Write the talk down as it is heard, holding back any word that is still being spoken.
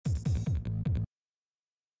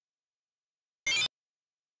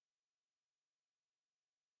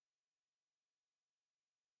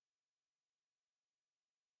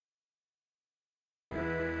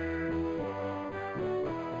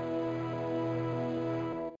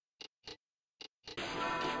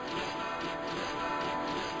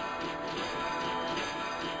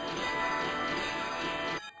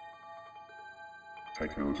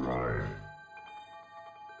TECHNO drive.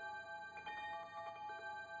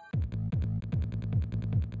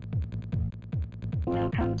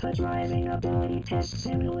 Welcome to Driving Ability Test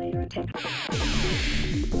Simulator TECHNO.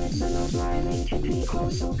 Listener driving technique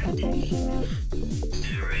also contains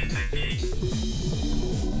steering technique.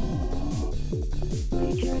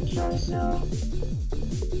 Make your choice now.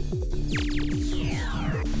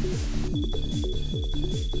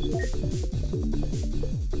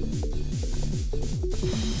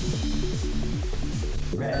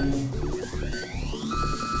 Ready?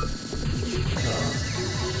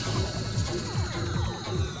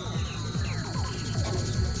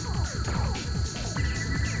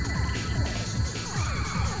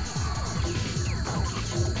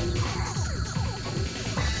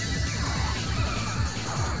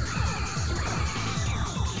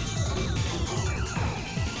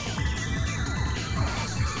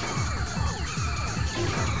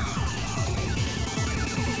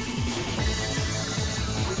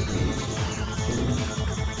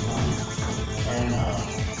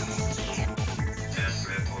 Test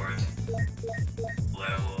report.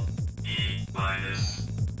 Level E minus.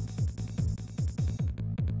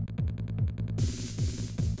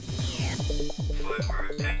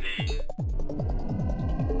 Footwork technique.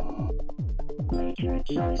 Make your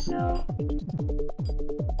choice now.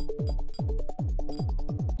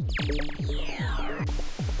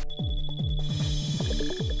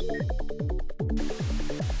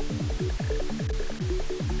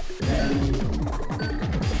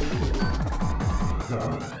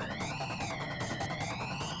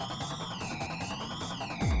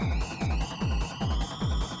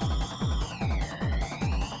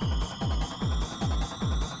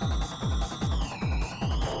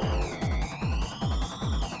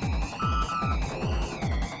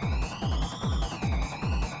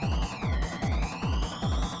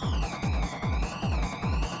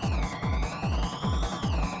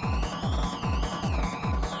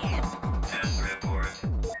 Test report.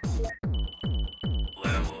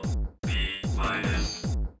 Level B minus.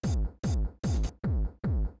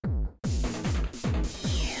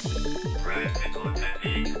 Practical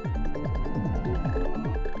technique.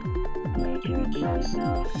 Make your choice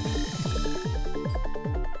now.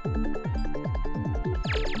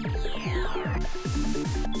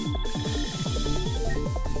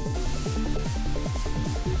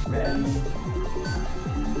 Ready?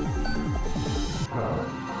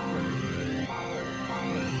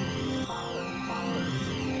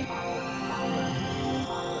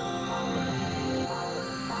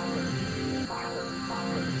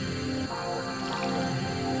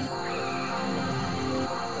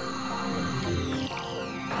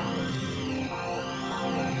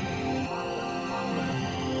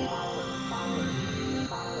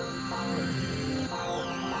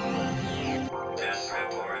 Test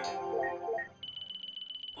report.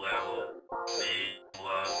 Level C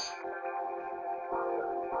plus.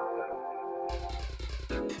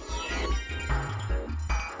 Your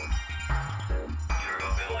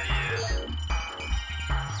ability is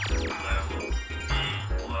level D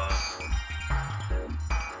plus.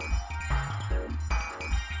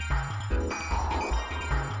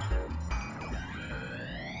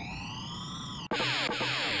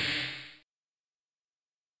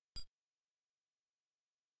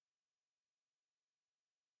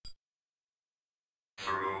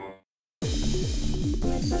 Through.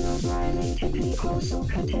 Listener driving technique also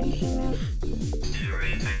contains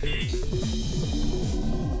Steering technique.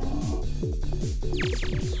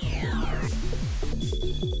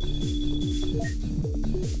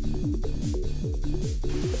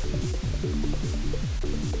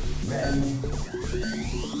 Ready?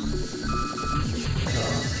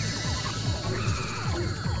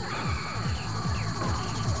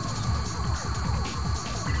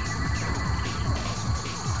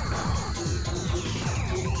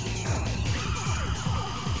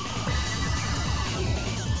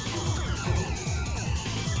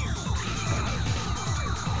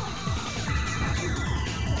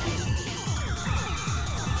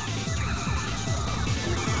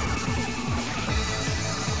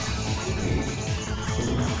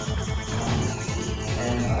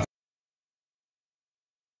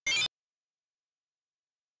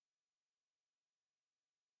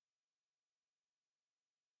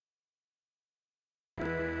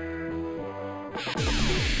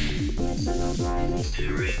 Listener driving.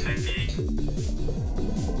 Steering technique.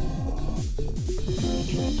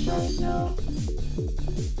 Make your choice now.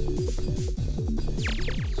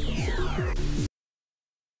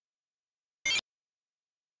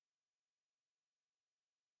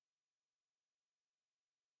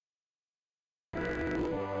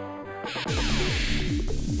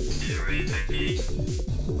 technique.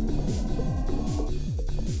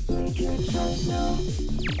 Make your choice now.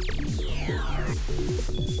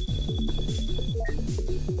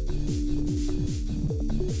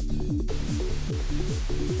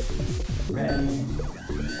 Ready.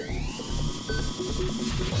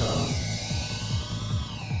 Go.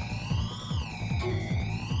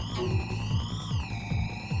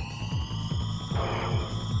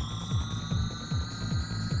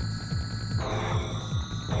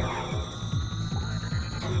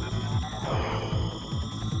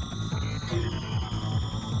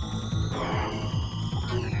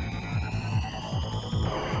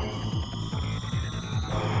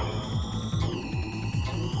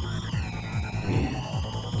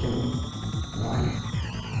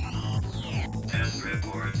 Test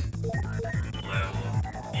report. Level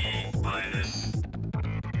E minus.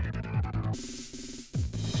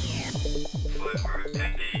 Footwork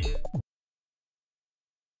technique.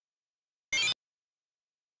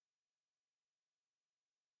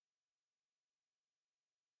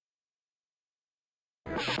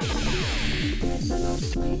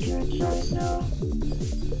 Listeners, make your choice now.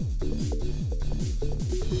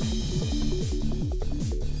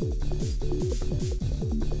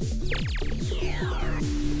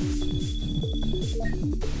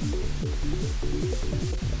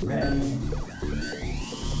 Ready.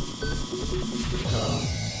 Go.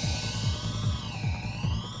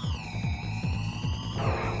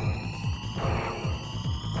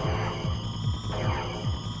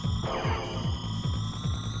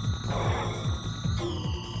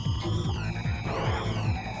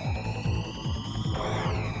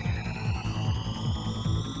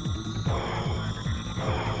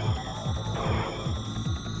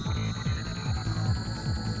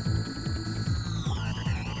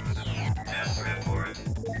 Test report.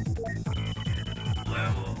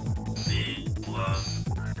 Level C plus.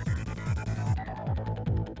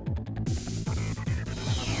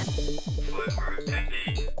 Footwork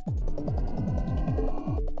technique.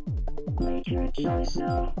 Make your choice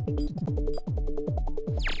now.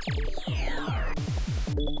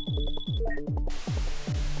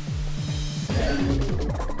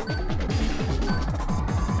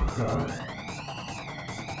 Go.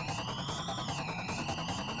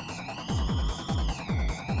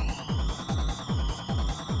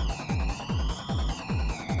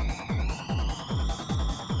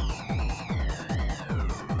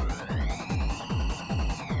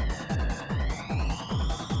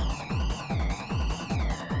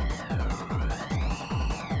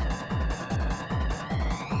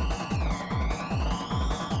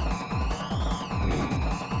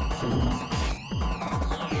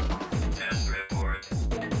 Test report.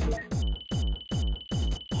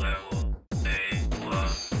 Level A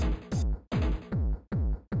plus.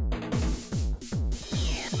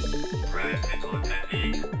 Practical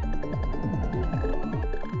technique.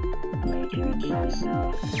 Make your choice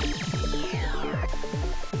now.